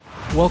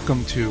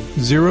Welcome to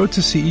Zero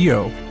to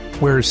CEO,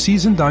 where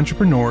seasoned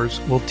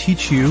entrepreneurs will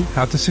teach you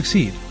how to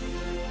succeed.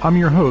 I'm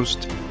your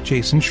host,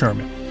 Jason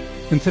Sherman.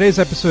 In today's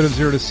episode of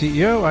Zero to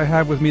CEO, I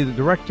have with me the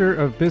Director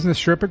of Business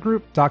Sherpa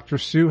Group, Dr.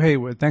 Sue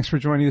Haywood. Thanks for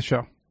joining the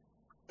show.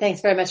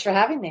 Thanks very much for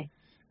having me.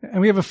 And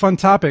we have a fun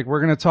topic.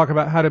 We're going to talk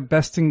about how to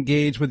best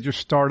engage with your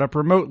startup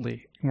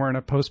remotely. We're in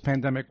a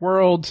post-pandemic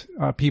world.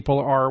 People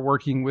are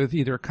working with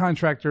either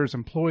contractors,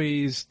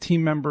 employees,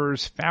 team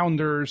members,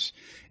 founders,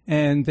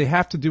 and they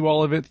have to do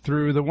all of it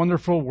through the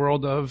wonderful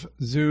world of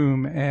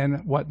Zoom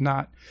and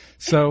whatnot.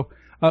 So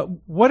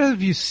what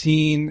have you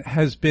seen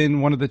has been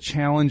one of the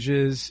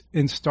challenges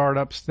in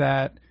startups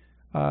that,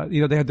 they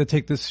had to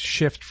take this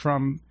shift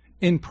from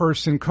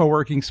in-person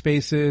co-working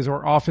spaces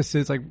or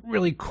offices, like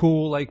really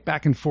cool, like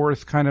back and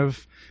forth kind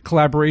of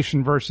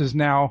collaboration versus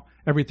now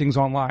everything's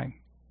online?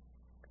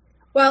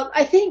 Well,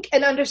 I think,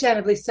 and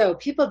understandably so,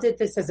 people did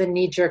this as a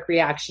knee-jerk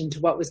reaction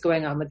to what was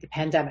going on with the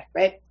pandemic,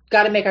 right?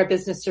 Got to make our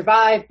business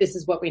survive. This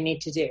is what we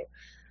need to do.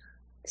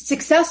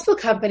 Successful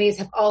companies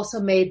have also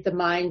made the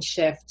mind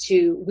shift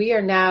to, we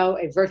are now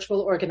a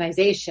virtual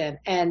organization,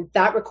 and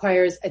that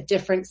requires a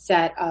different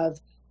set of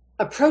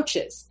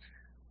approaches.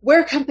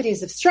 Where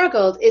companies have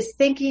struggled is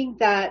thinking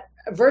that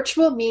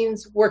virtual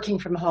means working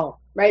from home,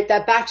 right?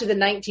 That back to the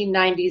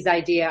 1990s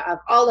idea of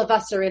all of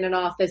us are in an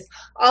office,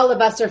 all of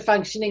us are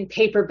functioning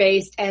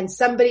paper-based, and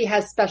somebody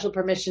has special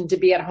permission to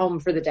be at home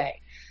for the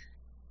day.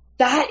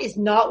 That is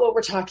not what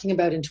we're talking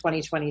about in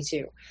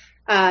 2022.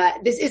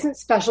 This isn't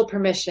special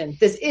permission.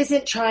 This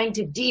isn't trying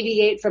to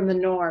deviate from the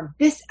norm.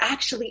 This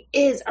actually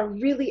is a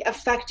really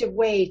effective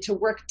way to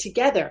work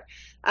together.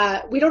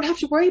 We don't have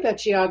to worry about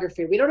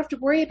geography. We don't have to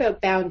worry about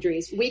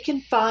boundaries. We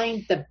can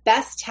find the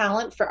best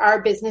talent for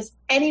our business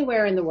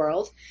anywhere in the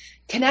world,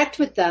 connect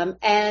with them,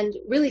 and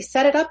really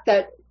set it up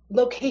that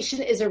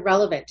location is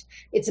irrelevant.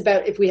 It's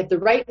about, if we have the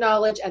right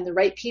knowledge and the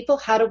right people,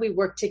 how do we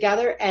work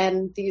together?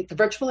 And the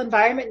virtual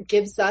environment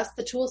gives us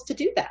the tools to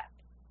do that.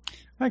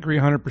 I agree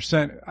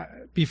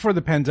 100%. Before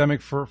the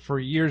pandemic, for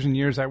years and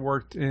years, I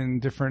worked in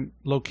different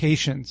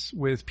locations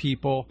with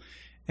people,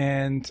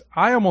 and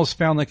I almost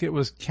found like it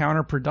was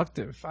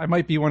counterproductive. I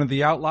might be one of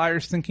the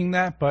outliers thinking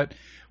that, but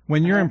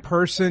when you're in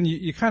person,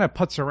 you kind of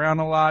putz around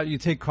a lot. You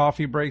take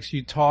coffee breaks,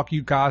 you talk,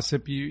 you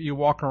gossip, you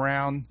walk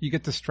around, you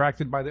get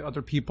distracted by the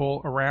other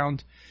people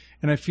around.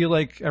 And I feel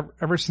like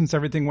ever since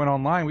everything went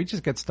online, we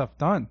just get stuff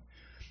done.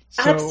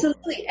 So,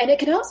 absolutely. And it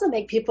can also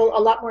make people a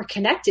lot more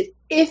connected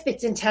if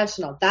it's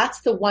intentional.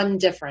 That's the one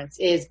difference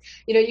is,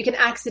 you can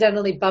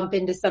accidentally bump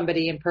into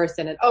somebody in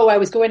person and, I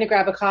was going to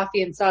grab a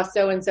coffee and saw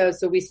so-and-so,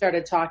 so we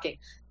started talking.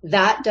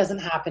 That doesn't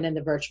happen in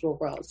the virtual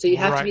world. So you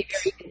have to be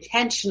very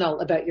intentional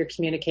about your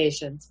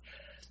communications.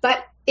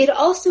 But it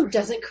also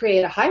doesn't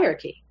create a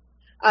hierarchy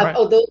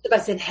of, those of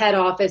us in head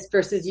office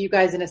versus you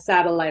guys in a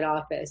satellite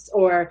office,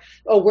 or,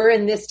 we're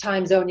in this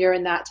time zone, you're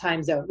in that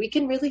time zone. We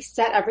can really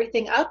set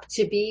everything up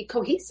to be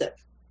cohesive.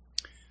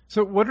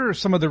 So what are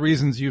some of the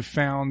reasons you've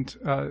found,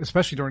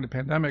 especially during the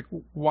pandemic,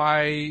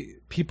 why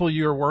people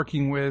you're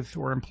working with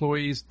or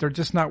employees, they're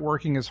just not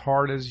working as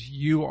hard as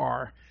you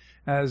are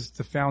as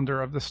the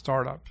founder of the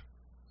startup?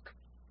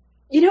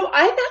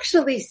 I've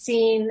actually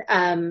seen,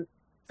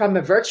 from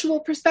a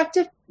virtual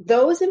perspective,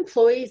 those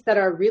employees that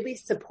are really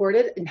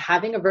supported in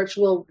having a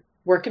virtual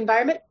work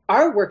environment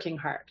are working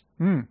hard.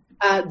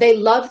 They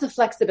love the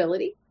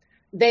flexibility.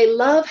 They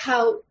love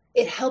how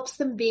it helps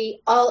them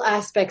be all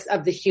aspects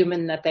of the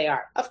human that they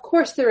are. Of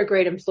course, they're a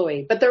great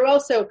employee, but they're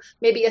also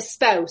maybe a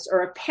spouse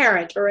or a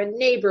parent or a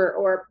neighbor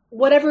or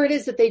whatever it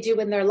is that they do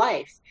in their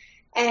life.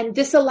 And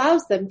this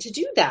allows them to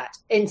do that.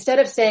 Instead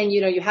of saying,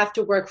 you have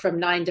to work from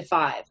 9 to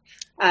 5.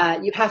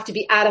 You have to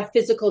be at a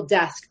physical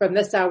desk from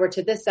this hour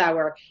to this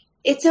hour.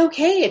 It's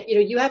okay if,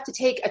 you have to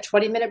take a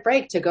 20-minute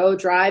break to go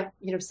drive,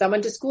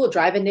 someone to school,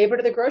 drive a neighbor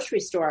to the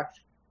grocery store.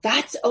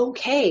 That's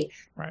okay.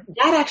 Right.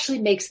 That actually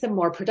makes them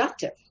more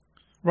productive.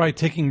 Right.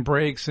 Taking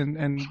breaks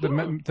and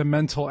the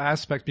mental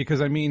aspect,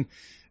 because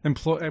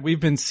we've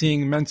been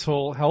seeing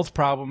mental health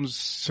problems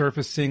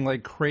surfacing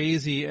like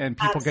crazy, and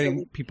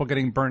people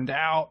getting burned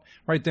out.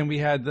 Right. Then we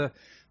had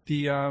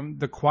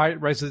the quiet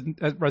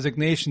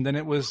resignation. Then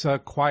it was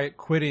quiet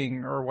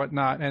quitting or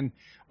whatnot, and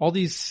all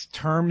these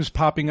terms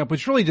popping up,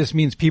 which really just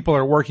means people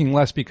are working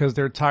less because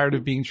they're tired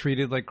of being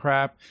treated like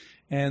crap,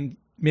 and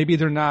maybe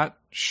they're not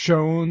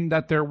shown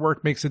that their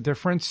work makes a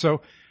difference.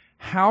 So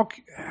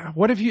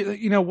what have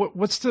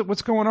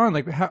what's going on?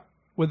 Like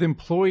with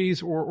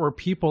employees or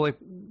people, like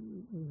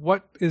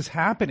what is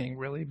happening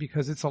really?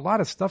 Because it's a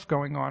lot of stuff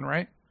going on,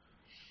 right?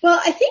 Well,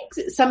 I think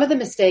some of the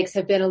mistakes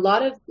have been a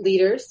lot of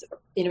leaders,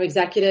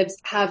 executives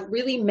have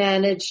really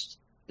managed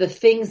the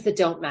things that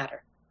don't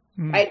matter,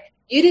 right?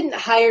 You didn't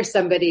hire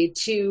somebody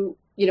to,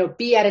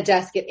 be at a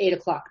desk at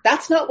 8:00.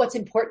 That's not what's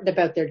important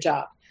about their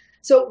job.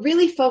 So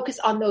really focus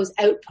on those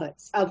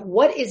outputs of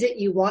what is it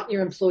you want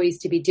your employees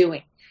to be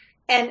doing.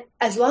 And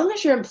as long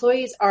as your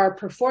employees are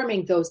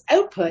performing those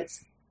outputs,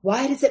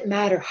 why does it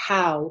matter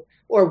how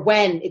or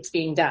when it's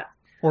being done?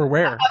 Or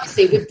where?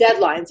 Obviously with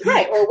deadlines,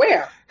 right, or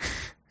where.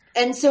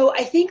 And so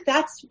I think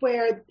that's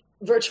where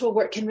virtual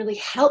work can really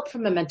help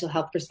from a mental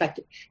health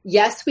perspective.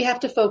 Yes, we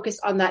have to focus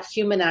on that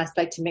human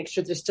aspect to make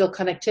sure there's still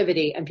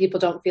connectivity and people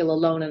don't feel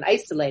alone and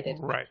isolated.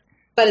 Right.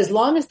 But as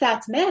long as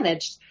that's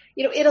managed,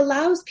 it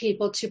allows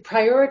people to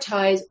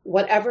prioritize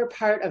whatever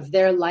part of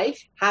their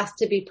life has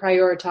to be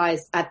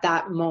prioritized at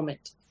that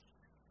moment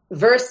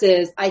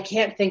versus I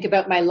can't think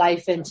about my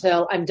life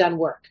until I'm done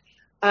work.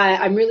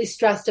 I'm really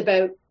stressed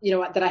about,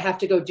 that I have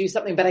to go do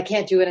something, but I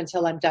can't do it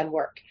until I'm done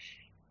work.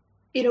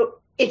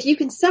 If you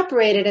can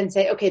separate it and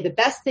say, okay, the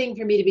best thing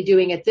for me to be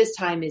doing at this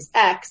time is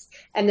X,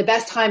 and the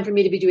best time for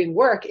me to be doing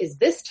work is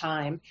this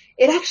time,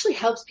 it actually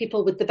helps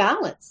people with the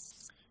balance.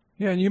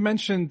 Yeah, and you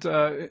mentioned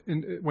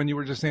when you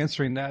were just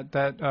answering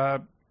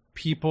that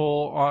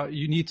people,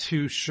 you need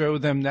to show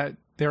them that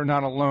they're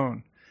not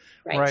alone,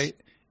 right?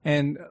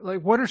 And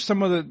like, what are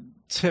some of the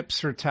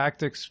tips or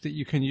tactics that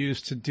you can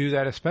use to do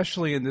that,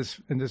 especially in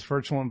this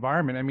virtual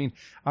environment? I mean,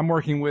 I'm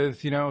working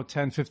with,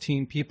 10,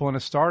 15 people in a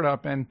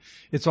startup, and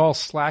it's all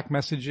Slack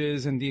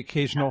messages and the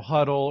occasional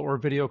huddle or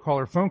video call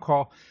or phone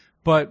call.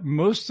 But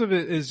most of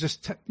it is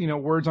just,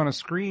 words on a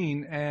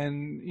screen,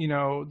 and,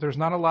 there's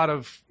not a lot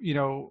of,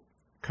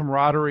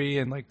 camaraderie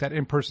and like that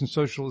in-person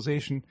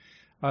socialization.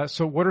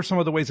 So what are some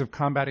of the ways of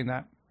combating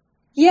that?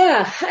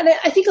 Yeah. And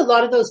I think a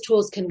lot of those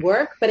tools can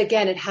work, but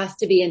again, it has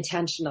to be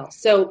intentional.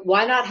 So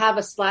why not have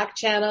a Slack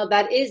channel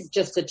that is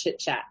just a chit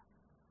chat,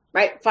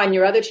 right? Fine.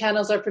 Your other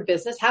channels are for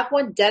business. Have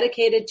one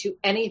dedicated to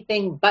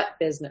anything but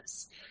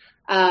business.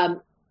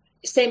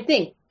 Same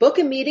thing. Book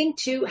a meeting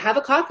to have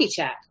a coffee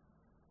chat,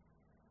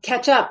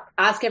 catch up,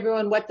 ask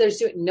everyone what they're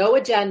doing. No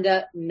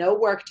agenda, no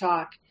work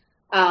talk.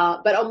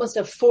 But almost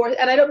a forced,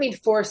 and I don't mean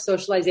forced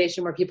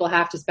socialization where people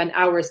have to spend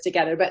hours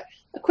together, but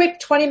a quick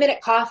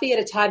 20-minute coffee at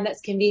a time that's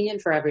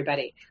convenient for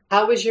everybody.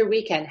 How was your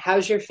weekend?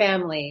 How's your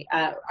family?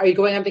 Are you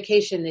going on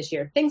vacation this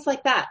year? Things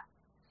like that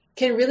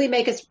can really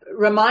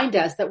remind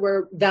us that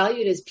we're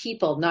valued as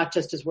people, not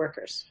just as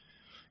workers.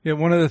 Yeah,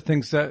 one of the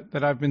things that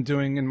I've been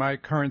doing in my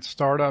current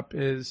startup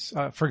is,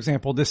 for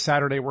example, this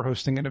Saturday we're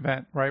hosting an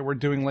event, right? We're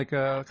doing like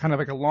a kind of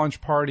like a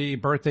launch party,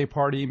 birthday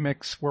party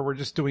mix where we're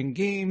just doing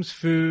games,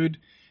 food,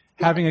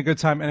 having a good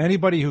time. And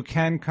anybody who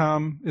can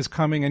come is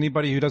coming.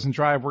 Anybody who doesn't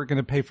drive, we're going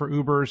to pay for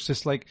Ubers.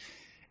 Just like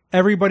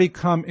everybody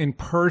come in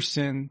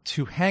person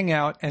to hang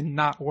out and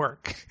not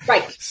work.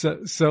 Right.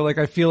 So like,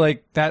 I feel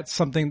like that's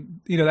something,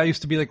 that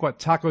used to be like what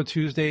Taco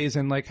Tuesdays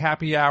and like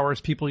happy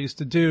hours people used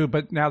to do.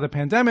 But now the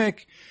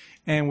pandemic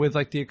and with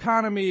like the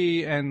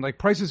economy and like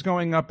prices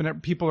going up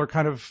and people are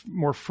kind of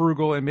more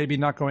frugal and maybe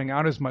not going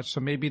out as much.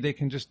 So maybe they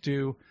can just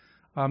do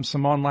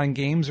some online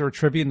games or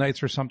trivia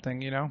nights or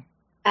something,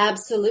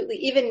 Absolutely.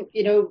 Even,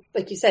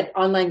 like you said,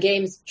 online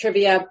games,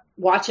 trivia,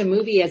 watch a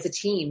movie as a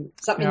team,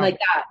 something like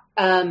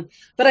that.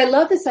 But I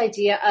love this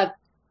idea of,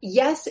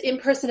 yes,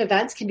 in-person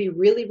events can be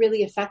really,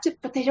 really effective,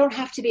 but they don't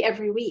have to be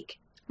every week.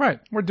 Right.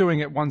 We're doing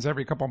it once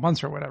every couple of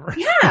months or whatever.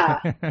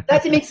 Yeah.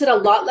 That makes it a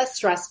lot less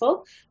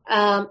stressful.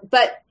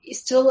 But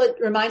still it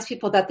reminds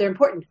people that they're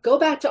important. Go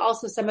back to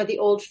also some of the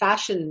old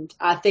fashioned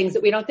things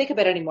that we don't think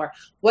about anymore.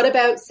 What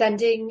about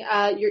sending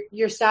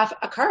your staff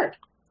a card?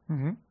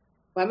 Mm-hmm.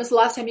 When was the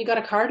last time you got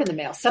a card in the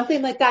mail?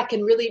 Something like that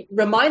can really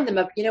remind them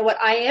of, what,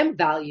 I am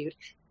valued.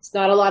 It's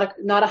not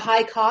a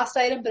high cost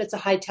item, but it's a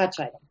high touch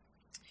item.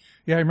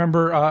 Yeah, I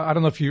remember, I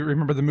don't know if you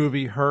remember the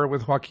movie Her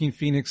with Joaquin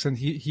Phoenix, and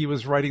he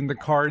was writing the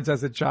cards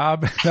as a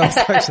job.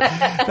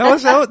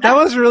 That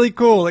was really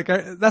cool. Like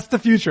that's the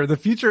future. The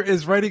future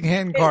is writing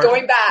hand cards. It's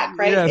going back,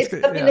 right? Yeah, it's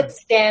something that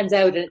stands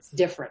out and it's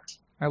different.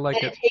 I like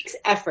it. It takes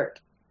effort.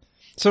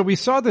 So we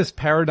saw this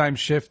paradigm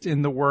shift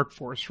in the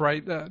workforce,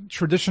 right?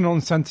 Traditional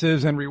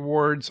incentives and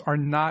rewards are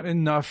not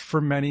enough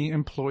for many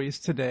employees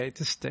today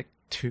to stick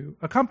to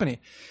a company.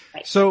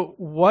 Right. So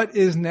what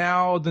is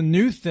now the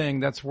new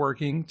thing that's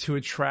working to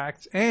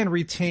attract and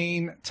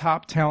retain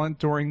top talent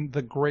during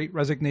the Great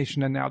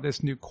Resignation and now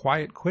this new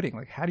quiet quitting?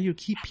 Like, how do you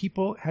keep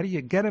people? How do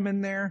you get them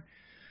in there?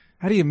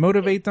 How do you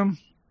motivate them?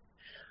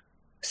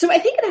 So I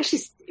think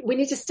we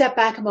need to step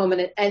back a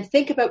moment and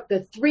think about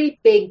the three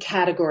big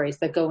categories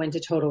that go into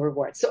total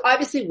rewards. So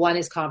obviously one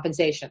is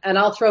compensation, and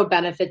I'll throw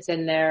benefits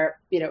in there,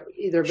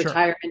 either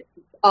retirement,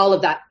 all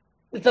of that,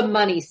 the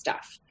money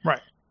stuff. Right.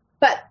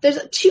 But there's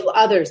two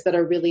others that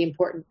are really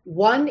important.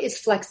 One is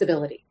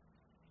flexibility,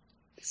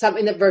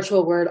 something that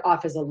Virtual World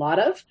offers a lot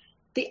of.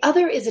 The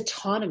other is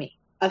autonomy,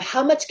 of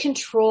how much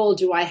control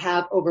do I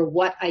have over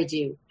what I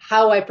do,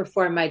 how I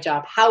perform my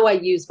job, how I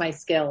use my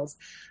skills,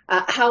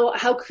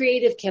 how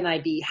creative can I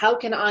be? How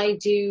can I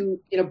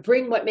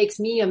bring what makes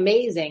me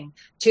amazing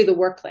to the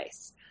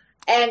workplace?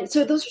 And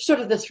so those are sort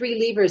of the three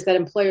levers that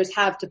employers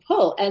have to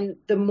pull. And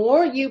the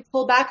more you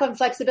pull back on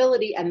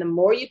flexibility and the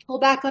more you pull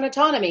back on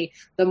autonomy,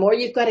 the more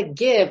you've got to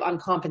give on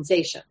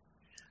compensation.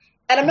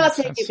 And I'm not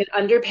saying you can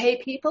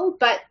underpay people,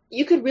 but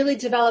you could really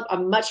develop a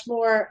much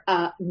more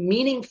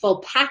meaningful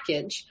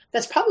package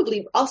that's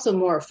probably also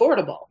more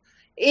affordable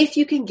if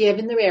you can give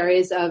in the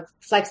areas of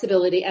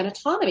flexibility and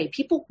autonomy.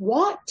 People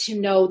want to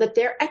know that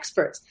they're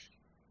experts.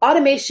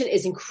 Automation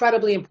is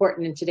incredibly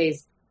important in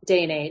today's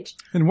day and age.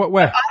 In what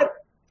way?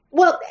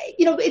 Well,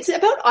 it's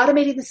about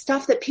automating the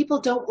stuff that people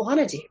don't want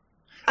to do.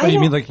 What do you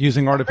mean, like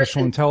using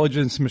artificial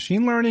intelligence,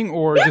 machine learning,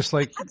 or just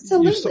like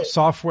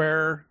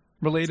software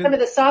related? Some of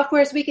the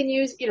softwares we can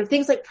use,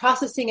 things like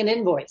processing an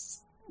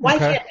invoice. Why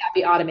can't that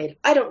be automated?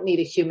 I don't need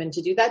a human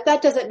to do that.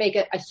 That doesn't make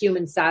a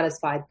human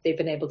satisfied. They've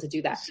been able to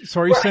do that. So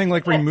are you saying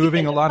like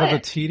removing a lot of the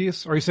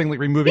tedious,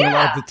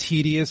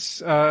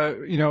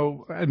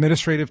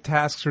 administrative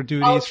tasks or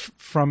duties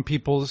from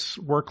people's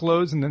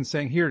workloads and then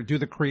saying, here, do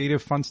the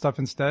creative, fun stuff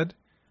instead?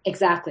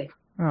 Exactly.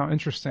 Oh,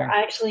 interesting.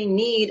 I actually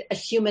need a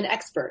human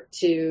expert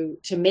to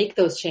make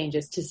those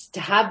changes,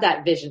 to have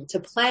that vision, to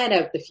plan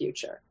out the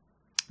future,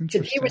 to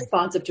be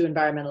responsive to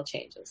environmental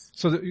changes.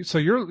 So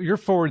you're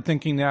forward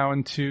thinking now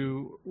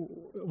into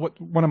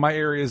one of my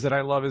areas that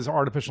I love is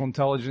artificial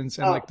intelligence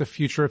and like the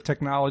future of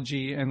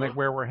technology and like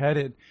where we're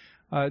headed.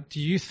 Do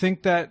you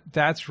think that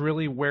that's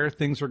really where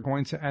things are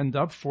going to end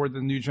up for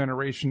the new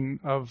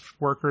generation of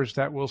workers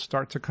that will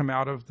start to come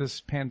out of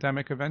this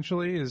pandemic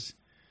eventually?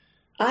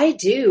 I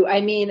do. I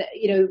mean,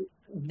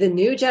 the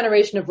new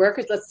generation of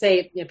workers, let's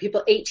say,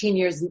 people 18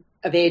 years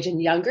of age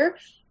and younger,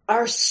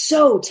 are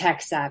so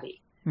tech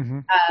savvy. Mm-hmm.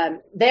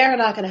 They're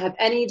not going to have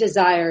any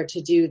desire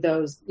to do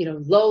those,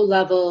 low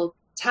level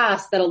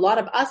tasks that a lot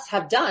of us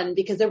have done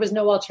because there was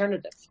no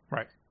alternative.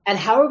 Right. And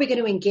how are we going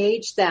to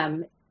engage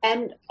them?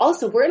 And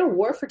also, we're in a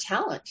war for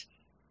talent.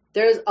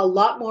 There's a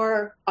lot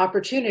more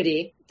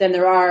opportunity than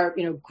there are,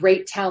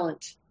 great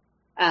talent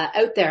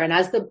out there. And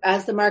as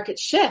the market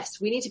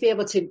shifts, we need to be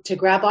able to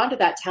grab onto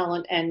that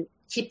talent and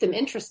keep them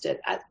interested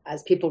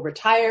as people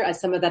retire, as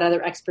some of that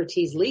other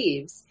expertise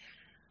leaves.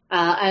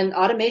 And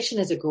automation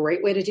is a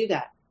great way to do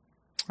that.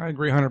 I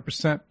agree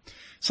 100%.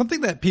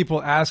 Something that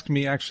people ask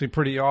me actually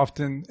pretty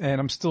often,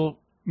 and I'm still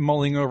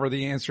mulling over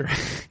the answer,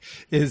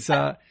 is,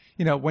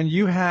 when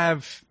you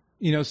have,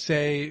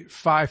 say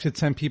 5 to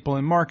 10 people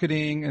in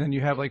marketing, and then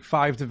you have like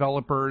 5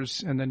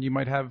 developers, and then you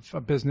might have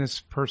a business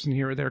person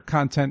here or there,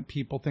 content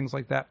people, things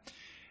like that.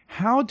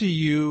 How do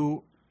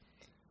you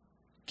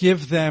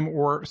give them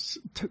or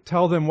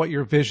tell them what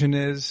your vision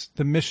is,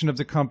 the mission of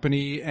the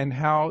company, and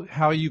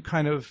how you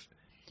kind of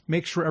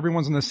make sure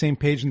everyone's on the same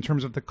page in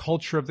terms of the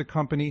culture of the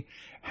company?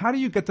 How do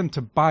you get them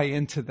to buy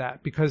into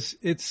that? Because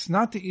it's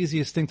not the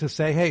easiest thing to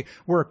say, hey,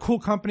 we're a cool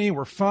company.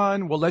 We're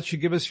fun. We'll let you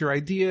give us your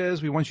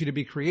ideas. We want you to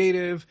be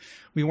creative.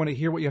 We want to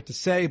hear what you have to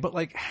say. But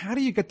like, how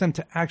do you get them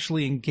to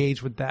actually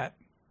engage with that?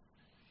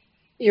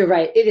 You're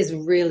right. It is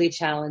really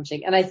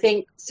challenging. And I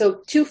think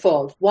so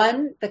twofold.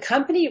 One, the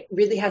company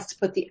really has to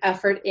put the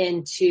effort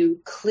into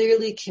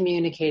clearly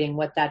communicating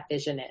what that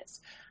vision is.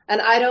 And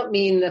I don't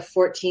mean the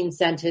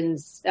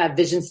 14-sentence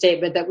vision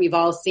statement that we've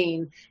all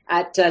seen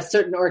at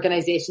certain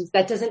organizations.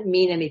 That doesn't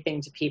mean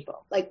anything to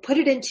people. Like, put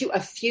it into a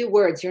few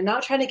words. You're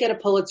not trying to get a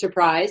Pulitzer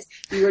Prize.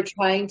 You are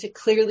trying to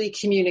clearly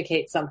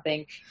communicate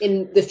something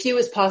in the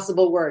fewest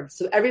possible words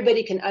so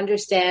everybody can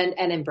understand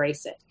and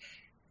embrace it.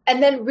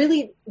 And then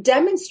really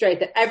demonstrate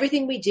that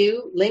everything we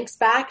do links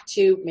back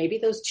to maybe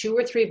those 2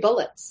 or 3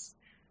 bullets.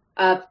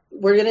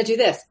 We're going to do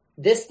this.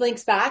 This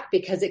links back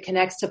because it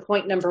connects to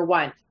point number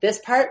 1. This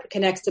part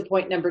connects to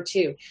point number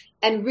 2.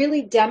 And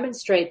really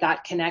demonstrate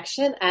that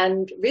connection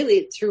and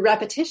really through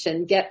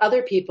repetition, get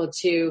other people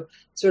to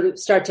sort of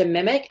start to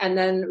mimic and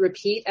then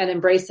repeat and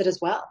embrace it as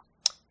well.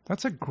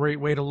 That's a great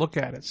way to look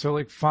at it. So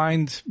like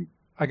find,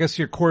 I guess,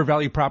 your core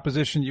value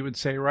proposition, you would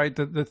say, right?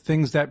 The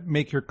things that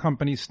make your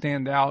company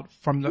stand out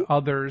from the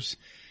others,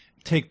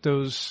 take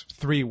those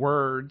 3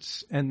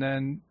 words and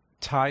then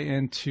tie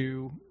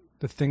into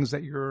the things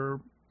that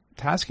you're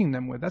tasking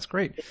them with. That's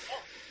great.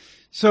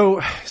 So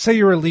say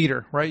you're a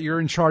leader, right? You're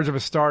in charge of a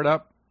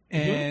startup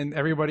and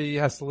everybody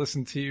has to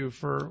listen to you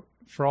for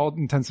all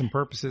intents and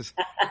purposes.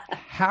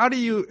 How do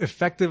you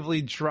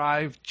effectively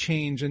drive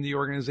change in the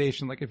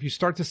organization? Like if you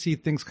start to see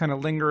things kind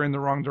of linger in the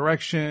wrong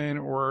direction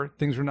or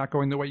things are not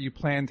going the way you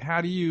planned, how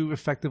do you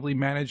effectively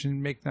manage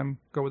and make them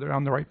go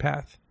down the right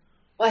path?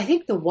 Well, I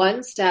think the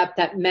one step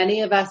that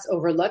many of us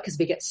overlook because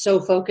we get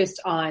so focused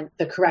on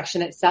the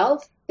correction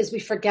itself is we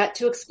forget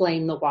to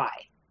explain the why.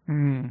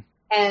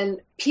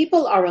 And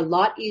people are a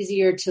lot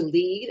easier to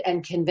lead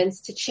and convince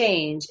to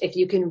change if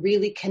you can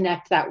really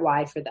connect that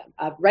why for them.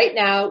 Right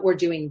now, we're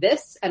doing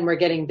this and we're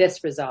getting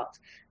this result.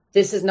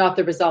 This is not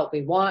the result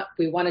we want.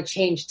 We want to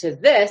change to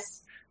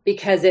this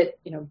because it,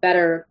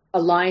 better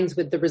aligns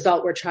with the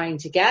result we're trying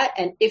to get.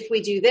 And if we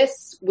do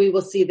this, we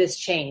will see this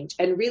change,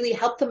 and really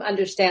help them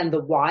understand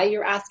the why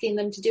you're asking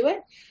them to do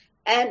it.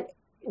 And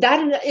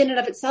that in and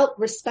of itself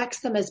respects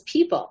them as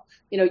people.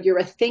 You're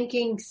a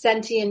thinking,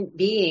 sentient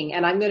being,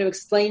 and I'm going to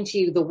explain to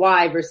you the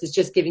why versus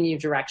just giving you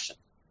direction.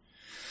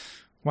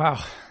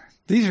 Wow.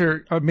 These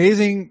are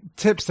amazing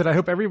tips that I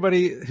hope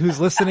everybody who's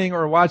listening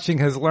or watching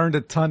has learned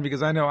a ton,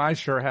 because I know I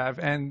sure have.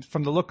 And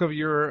from the look of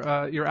your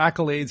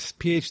accolades,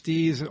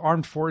 PhDs,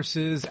 armed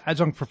forces,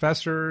 adjunct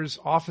professors,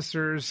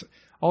 officers,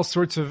 all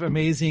sorts of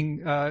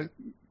amazing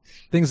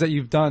things that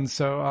you've done.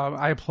 So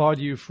I applaud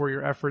you for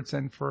your efforts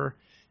and for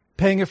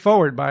paying it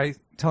forward by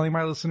telling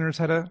my listeners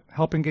how to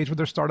help engage with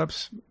their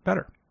startups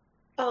better.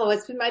 Oh,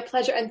 it's been my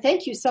pleasure. And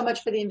thank you so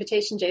much for the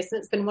invitation, Jason.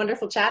 It's been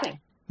wonderful chatting.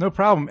 No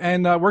problem.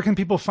 And where can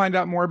people find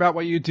out more about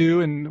what you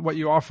do and what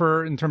you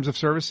offer in terms of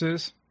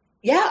services?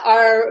 Yeah,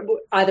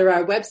 either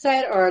our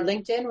website or our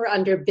LinkedIn, we're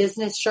under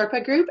Business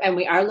Sherpa Group, and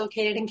we are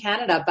located in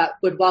Canada, but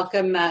would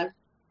welcome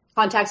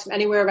contacts from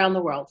anywhere around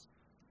the world.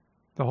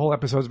 The whole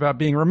episode is about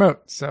being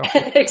remote. So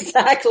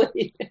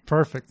Exactly.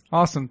 Perfect.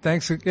 Awesome.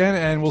 Thanks again.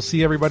 And we'll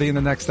see everybody in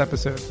the next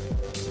episode.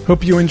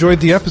 Hope you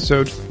enjoyed the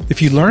episode.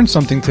 If you learned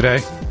something today,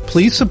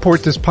 please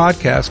support this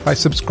podcast by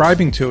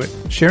subscribing to it,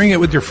 sharing it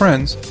with your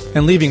friends,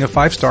 and leaving a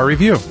 5-star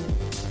review.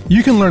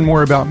 You can learn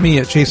more about me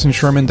at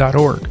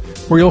jasonsherman.org,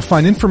 where you'll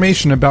find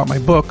information about my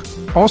book,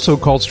 also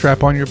called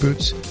Strap On Your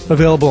Boots,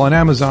 available on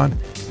Amazon,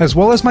 as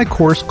well as my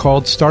course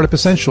called Startup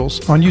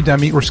Essentials on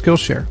Udemy or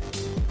Skillshare.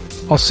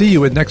 I'll see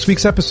you in next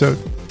week's episode.